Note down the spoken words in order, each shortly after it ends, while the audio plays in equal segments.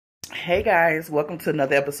Hey guys, welcome to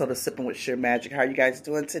another episode of Sippin with Sheer Magic. How are you guys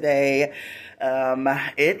doing today?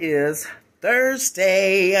 It is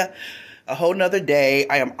Thursday, a whole nother day.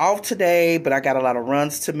 I am off today, but I got a lot of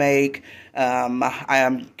runs to make. I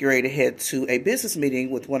am ready to head to a business meeting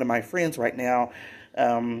with one of my friends right now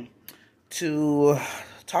to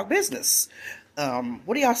talk business.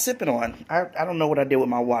 What are y'all sipping on? I don't know what I did with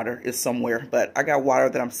my water. It's somewhere, but I got water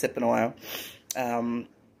that I'm sipping on.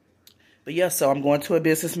 But yeah, so I'm going to a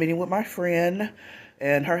business meeting with my friend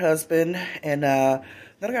and her husband, and then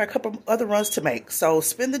I got a couple other runs to make. So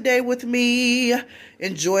spend the day with me,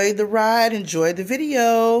 enjoy the ride, enjoy the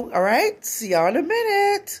video. All right, see y'all in a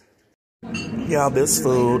minute. Y'all, this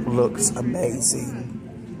food looks amazing.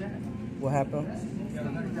 What happened?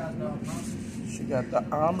 She got the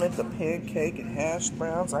omelet, the pancake, and hash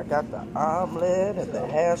browns. I got the omelet and the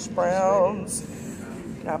hash browns.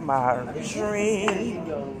 Got my drink.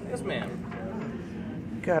 Yes, ma'am.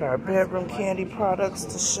 Got our bedroom candy products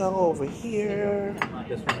to show over here.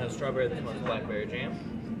 This one has strawberry, this one has blackberry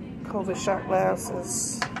jam. COVID shot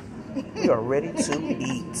glasses. We are ready to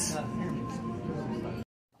eat.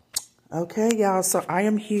 Okay, y'all, so I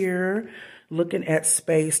am here looking at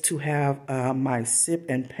space to have my sip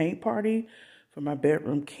and paint party for my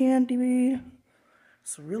bedroom candy.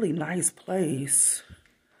 It's a really nice place.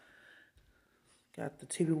 Got the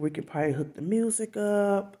TV where we can probably hook the music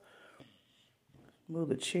up. Move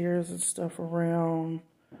the chairs and stuff around.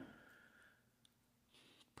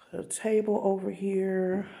 Put a table over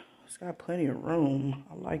here. It's got plenty of room.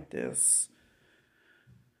 I like this.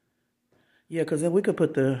 Yeah, because then we could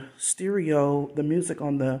put the stereo, the music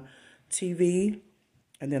on the TV.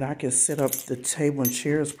 And then I can set up the table and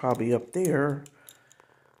chairs probably up there.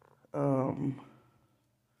 For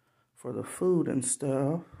the food and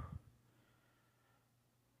stuff.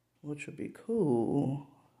 Which would be cool.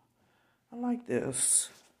 I like this.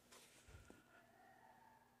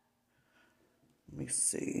 Let me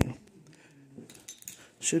see.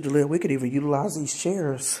 Shoot, we could even utilize these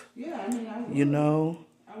chairs. Yeah, I mean, I would. You know?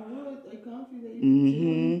 I would. They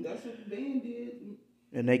comfy. That's what the band did.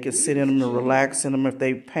 And they could sit in them and relax in them if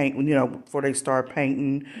they paint, you know, before they start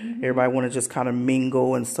painting. Everybody want to just kind of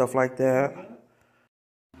mingle and stuff like that.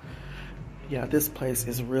 Yeah, this place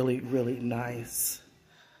is really, really nice.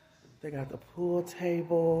 They got the pool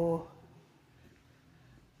table.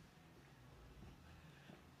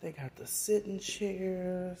 They got the sitting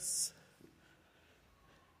chairs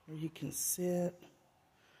where you can sit,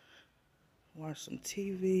 watch some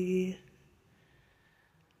TV.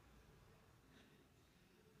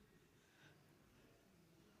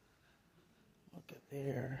 Look at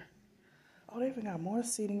there. Oh, they even got more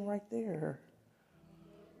seating right there.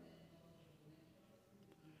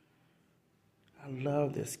 I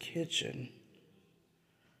love this kitchen.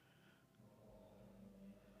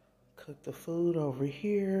 Cook the food over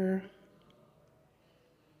here.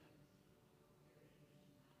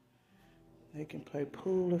 They can play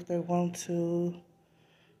pool if they want to.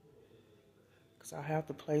 Because I have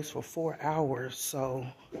the place for 4 hours, so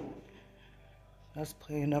that's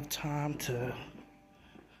plenty enough time to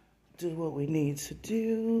do what we need to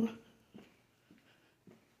do.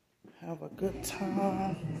 Have a good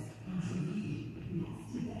time.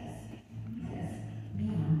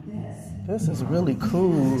 This is really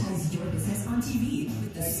cool.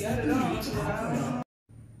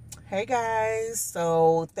 Hey guys,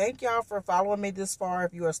 so thank y'all for following me this far.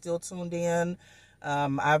 If you are still tuned in,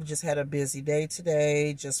 I've just had a busy day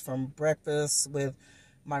today, just from breakfast with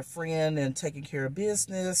my friend and taking care of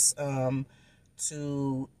business,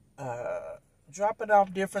 to dropping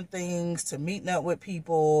off different things, to meeting up with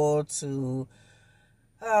people, to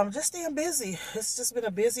just staying busy. It's just been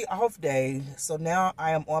a busy off day. So now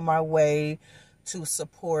I am on my way to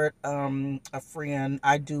support a friend.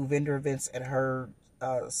 I do vendor events at her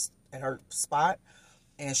spot,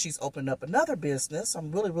 and she's opened up another business.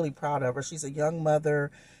 I'm really, really proud of her. She's a young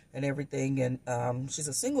mother and everything, and she's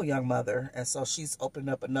a single young mother, and so she's opened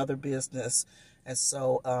up another business. And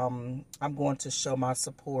so I'm going to show my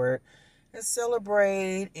support and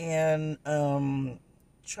celebrate and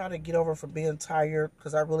try to get over from being tired,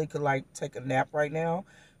 because I really could like take a nap right now,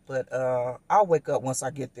 but I'll wake up once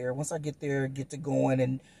I get there. Once I get there, get to going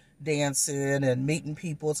and dancing and meeting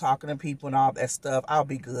people, talking to people and all that stuff, I'll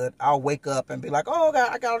be good. I'll wake up and be like, oh God,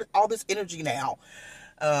 I got all this energy now.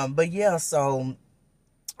 But yeah, so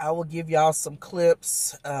I will give y'all some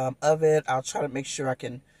clips of it. I'll try to make sure I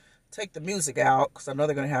can take the music out, because I know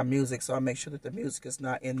they're going to have music, so I'll make sure that the music is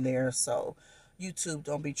not in there. So YouTube,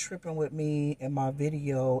 don't be tripping with me in my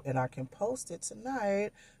video, and I can post it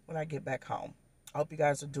tonight when I get back home. I hope you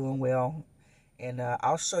guys are doing well, and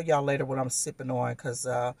I'll show y'all later what I'm sipping on, because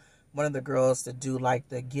one of the girls that do like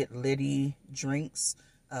the Get Litty drinks.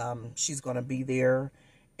 She's going to be there.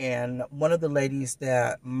 And one of the ladies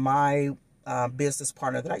that my business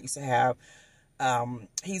partner that I used to have,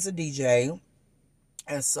 he's a DJ.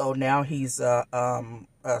 And so now he's a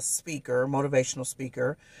speaker, motivational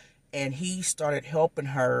speaker. And he started helping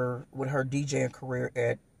her with her DJing career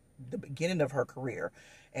at the beginning of her career.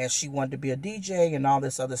 And she wanted to be a DJ and all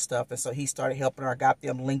this other stuff. And so he started helping her. I got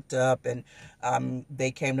them linked up, and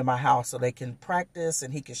they came to my house so they can practice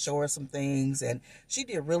and he can show her some things. And she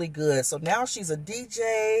did really good. So now she's a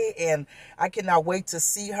DJ, and I cannot wait to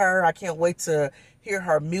see her. I can't wait to hear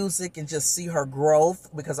her music and just see her growth,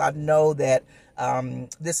 because I know that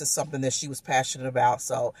this is something that she was passionate about.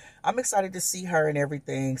 So I'm excited to see her and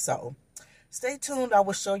everything. So stay tuned. I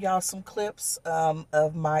will show y'all some clips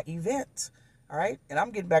of my event. All right. And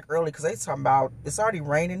I'm getting back early because they talking about, it's already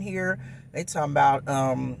raining here. They talking about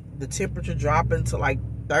the temperature dropping to like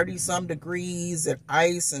 30 some degrees and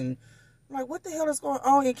ice. And I'm like, what the hell is going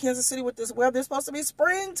on in Kansas City with this weather? It's supposed to be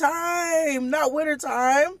springtime, not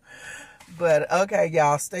wintertime. But okay,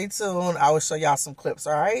 y'all, stay tuned. I will show y'all some clips.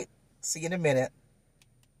 All right. See you in a minute.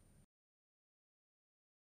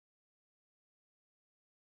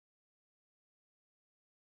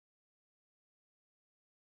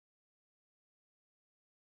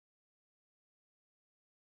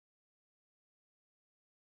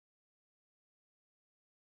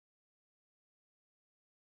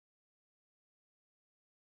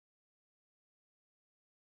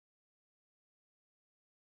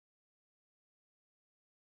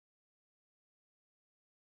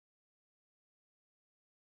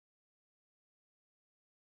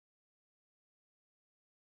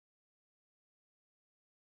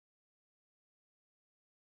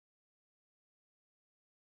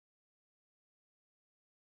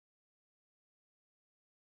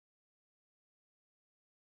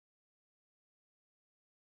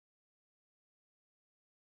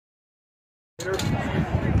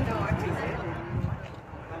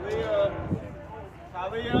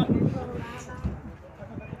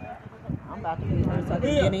 I'm about to be first at the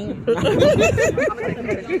beginning.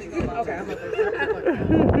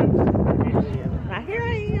 Right here I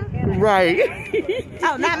am. Right.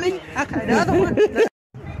 Oh, not me? Okay, the other one.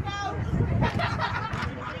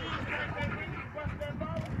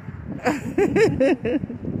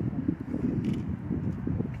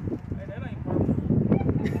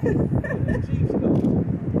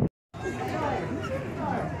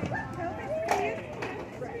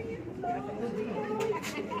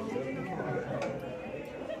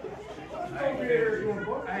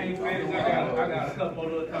 I got a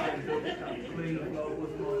couple of times to clean the floor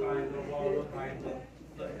with more signs on the wall,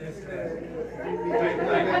 look this,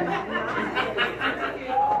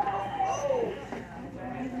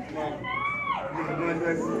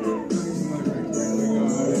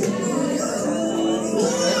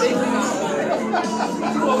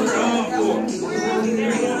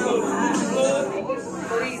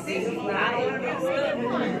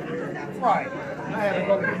 Right. I had to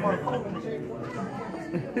go get my phone.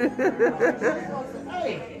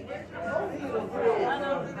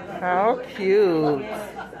 How cute.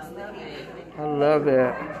 I love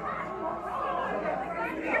it.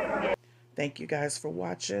 Thank you guys for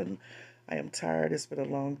watching. I am tired. It's been a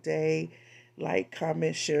long day. Like,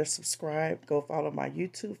 comment, share, subscribe. Go follow my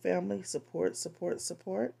YouTube family. Support, support,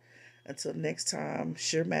 support. Until next time,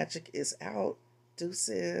 Sheer Magic is out.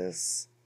 Deuces.